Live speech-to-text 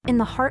In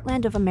the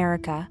heartland of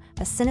America,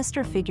 a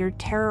sinister figure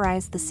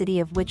terrorized the city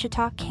of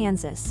Wichita,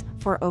 Kansas,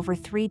 for over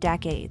 3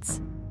 decades.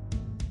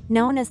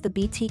 Known as the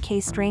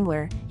BTK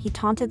Strangler, he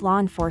taunted law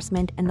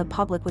enforcement and the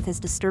public with his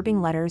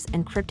disturbing letters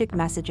and cryptic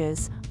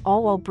messages,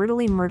 all while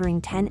brutally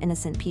murdering 10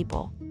 innocent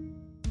people.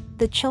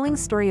 The chilling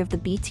story of the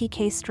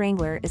BTK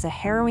Strangler is a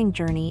harrowing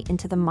journey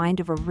into the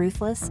mind of a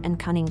ruthless and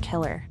cunning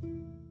killer.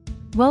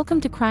 Welcome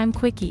to Crime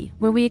Quickie,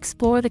 where we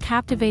explore the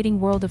captivating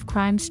world of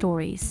crime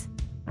stories.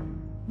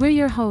 We're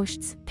your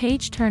hosts,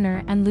 Paige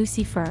Turner and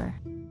Lucy Furr.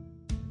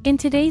 In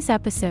today's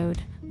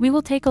episode, we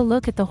will take a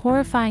look at the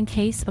horrifying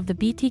case of the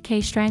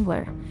BTK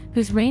Strangler,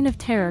 whose reign of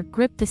terror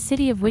gripped the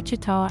city of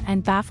Wichita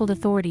and baffled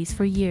authorities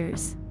for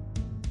years.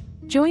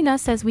 Join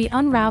us as we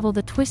unravel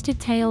the twisted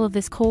tale of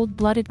this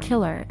cold-blooded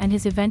killer and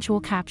his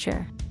eventual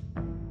capture.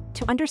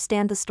 To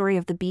understand the story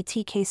of the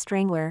BTK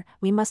Strangler,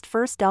 we must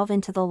first delve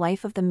into the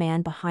life of the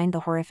man behind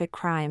the horrific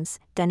crimes,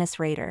 Dennis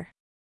Rader.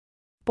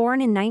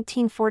 Born in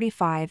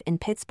 1945 in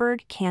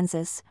Pittsburgh,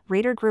 Kansas,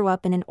 Rader grew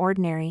up in an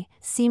ordinary,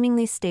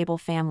 seemingly stable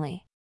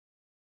family.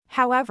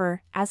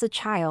 However, as a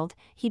child,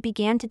 he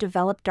began to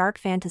develop dark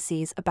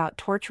fantasies about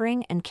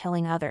torturing and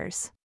killing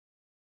others.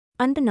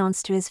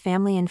 Unbeknownst to his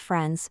family and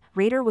friends,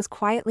 Rader was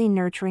quietly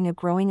nurturing a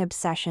growing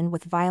obsession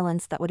with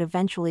violence that would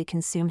eventually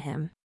consume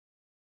him.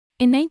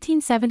 In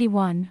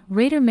 1971,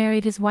 Rader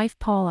married his wife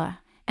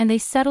Paula, and they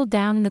settled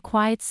down in the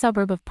quiet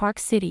suburb of Park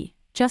City,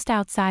 just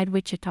outside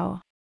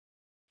Wichita.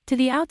 To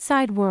the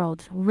outside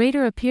world,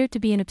 Rader appeared to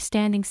be an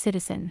upstanding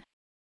citizen.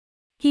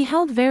 He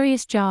held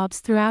various jobs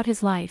throughout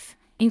his life,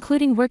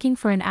 including working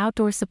for an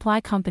outdoor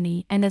supply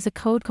company and as a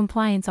code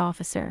compliance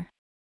officer.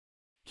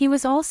 He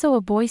was also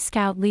a Boy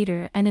Scout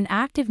leader and an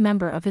active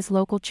member of his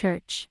local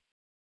church.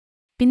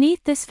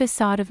 Beneath this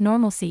facade of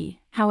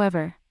normalcy,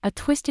 however, a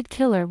twisted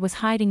killer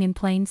was hiding in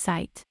plain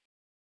sight.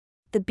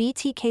 The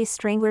BTK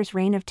Strangler's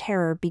reign of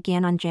terror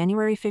began on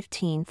January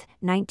 15,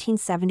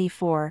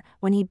 1974,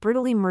 when he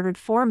brutally murdered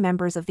 4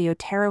 members of the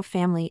Otero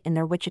family in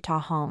their Wichita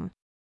home.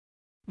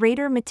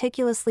 Rader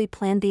meticulously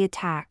planned the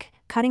attack,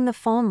 cutting the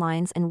phone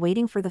lines and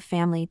waiting for the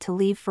family to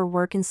leave for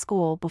work and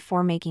school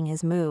before making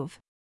his move.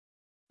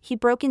 He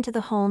broke into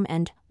the home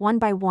and, one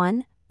by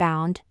one,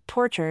 bound,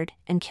 tortured,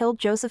 and killed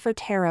Joseph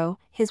Otero,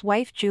 his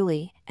wife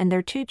Julie, and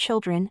their 2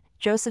 children,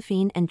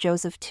 Josephine and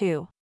Joseph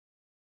II.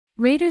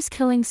 Rader's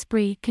killing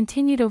spree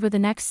continued over the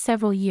next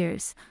several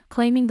years,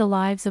 claiming the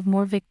lives of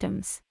more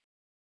victims.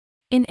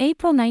 In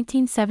April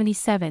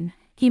 1977,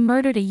 he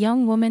murdered a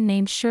young woman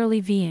named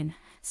Shirley Vian,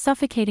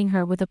 suffocating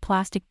her with a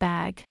plastic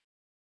bag.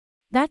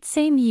 That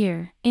same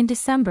year, in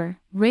December,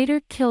 Rader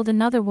killed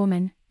another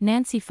woman,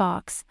 Nancy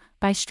Fox,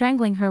 by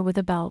strangling her with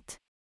a belt.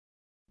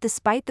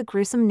 Despite the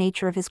gruesome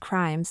nature of his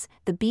crimes,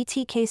 the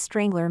BTK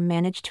Strangler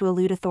managed to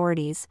elude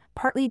authorities,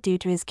 partly due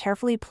to his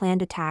carefully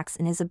planned attacks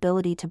and his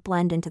ability to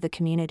blend into the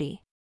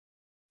community.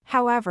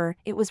 However,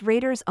 it was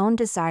Rader's own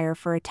desire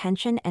for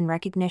attention and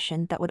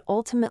recognition that would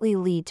ultimately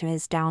lead to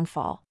his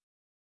downfall.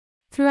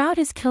 Throughout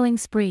his killing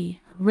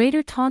spree,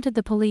 Rader taunted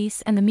the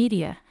police and the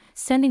media,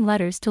 sending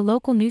letters to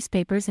local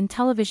newspapers and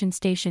television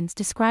stations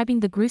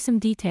describing the gruesome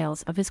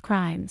details of his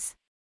crimes.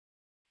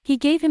 He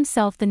gave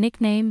himself the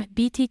nickname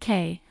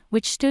BTK,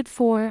 which stood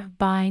for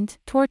bind,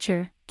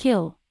 torture,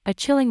 kill, a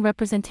chilling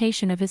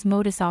representation of his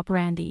modus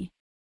operandi.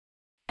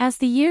 As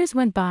the years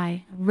went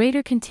by,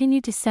 Rader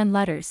continued to send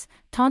letters,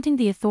 taunting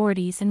the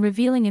authorities and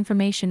revealing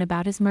information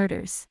about his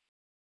murders.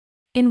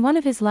 In one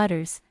of his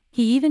letters,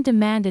 he even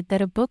demanded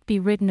that a book be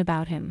written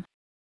about him.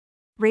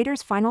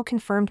 Rader's final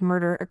confirmed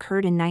murder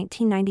occurred in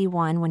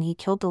 1991 when he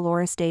killed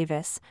Dolores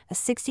Davis, a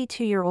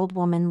 62-year-old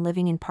woman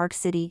living in Park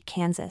City,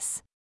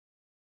 Kansas.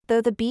 Though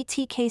the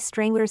BTK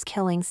Strangler's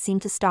killings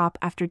seemed to stop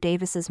after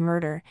Davis's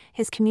murder,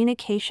 his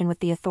communication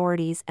with the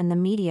authorities and the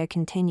media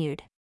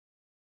continued.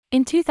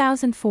 In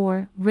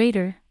 2004,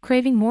 Rader,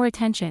 craving more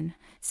attention,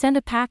 sent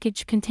a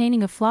package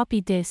containing a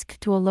floppy disk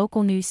to a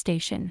local news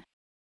station.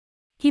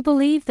 He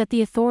believed that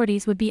the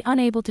authorities would be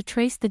unable to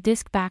trace the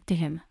disk back to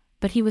him,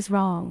 but he was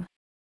wrong.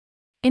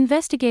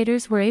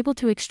 Investigators were able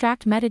to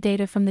extract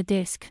metadata from the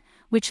disk,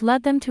 which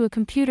led them to a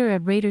computer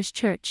at Rader's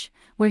church,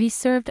 where he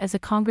served as a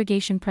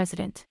congregation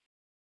president.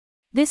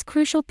 This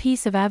crucial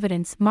piece of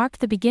evidence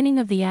marked the beginning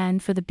of the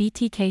end for the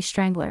BTK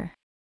Strangler.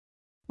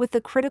 With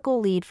the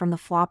critical lead from the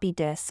floppy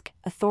disk,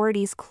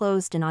 authorities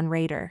closed in on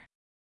Rader.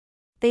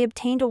 They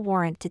obtained a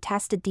warrant to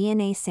test a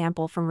DNA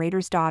sample from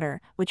Rader's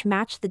daughter, which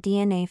matched the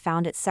DNA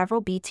found at several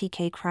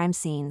BTK crime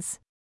scenes.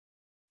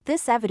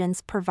 This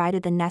evidence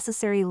provided the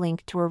necessary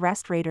link to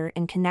arrest Rader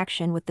in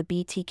connection with the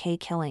BTK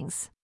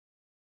killings.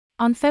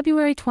 On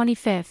February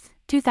 25,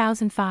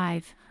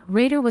 2005,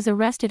 Rader was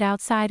arrested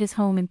outside his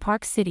home in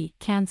Park City,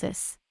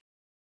 Kansas.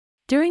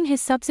 During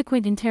his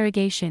subsequent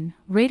interrogation,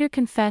 Rader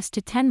confessed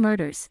to 10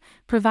 murders,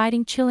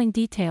 providing chilling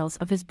details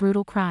of his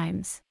brutal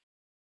crimes.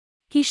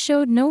 He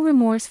showed no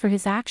remorse for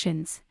his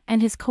actions,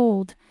 and his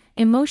cold,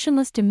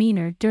 emotionless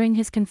demeanor during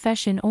his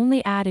confession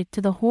only added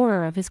to the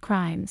horror of his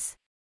crimes.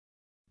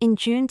 In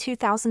June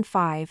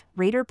 2005,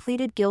 Rader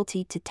pleaded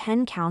guilty to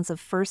 10 counts of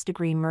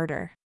first-degree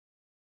murder.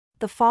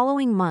 The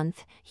following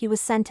month, he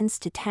was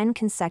sentenced to 10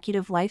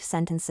 consecutive life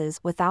sentences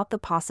without the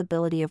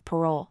possibility of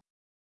parole.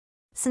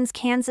 Since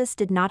Kansas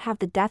did not have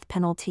the death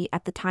penalty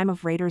at the time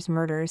of Rader's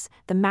murders,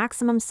 the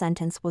maximum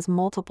sentence was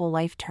multiple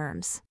life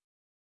terms.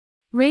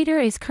 Rader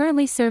is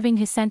currently serving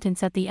his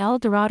sentence at the El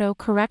Dorado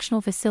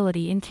Correctional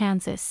Facility in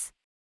Kansas.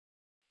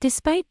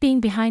 Despite being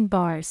behind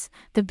bars,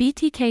 the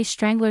BTK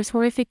Strangler's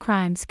horrific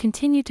crimes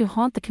continue to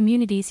haunt the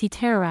communities he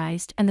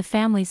terrorized and the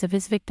families of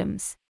his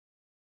victims.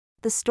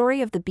 The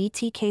story of the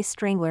BTK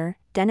Strangler,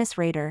 Dennis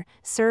Rader,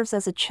 serves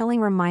as a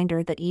chilling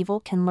reminder that evil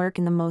can lurk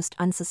in the most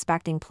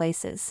unsuspecting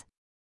places.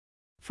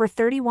 For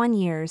 31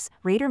 years,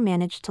 Rader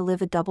managed to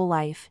live a double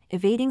life,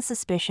 evading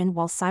suspicion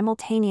while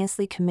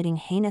simultaneously committing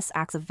heinous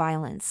acts of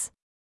violence.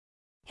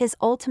 His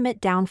ultimate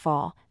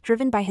downfall,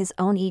 driven by his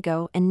own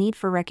ego and need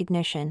for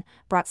recognition,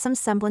 brought some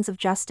semblance of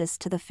justice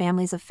to the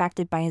families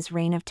affected by his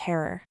reign of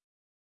terror.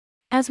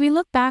 As we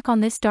look back on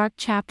this dark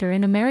chapter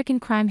in American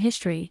crime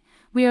history,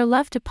 we are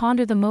left to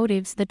ponder the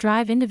motives that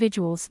drive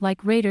individuals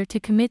like Rader to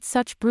commit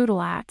such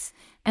brutal acts,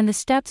 and the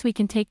steps we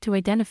can take to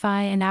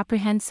identify and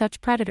apprehend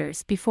such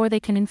predators before they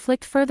can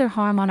inflict further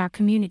harm on our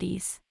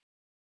communities.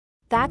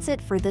 That's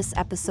it for this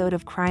episode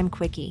of Crime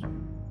Quickie.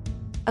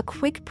 A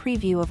quick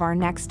preview of our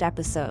next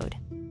episode.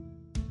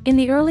 In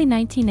the early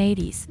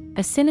 1980s,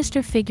 a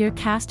sinister figure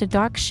cast a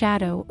dark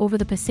shadow over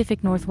the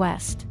Pacific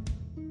Northwest.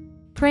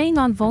 Preying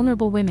on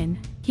vulnerable women,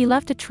 he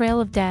left a trail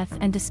of death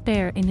and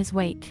despair in his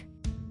wake.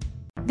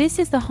 This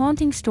is the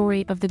haunting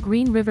story of the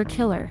Green River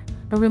Killer,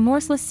 a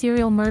remorseless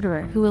serial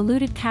murderer who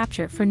eluded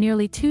capture for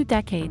nearly 2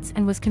 decades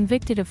and was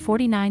convicted of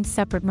 49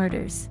 separate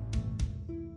murders.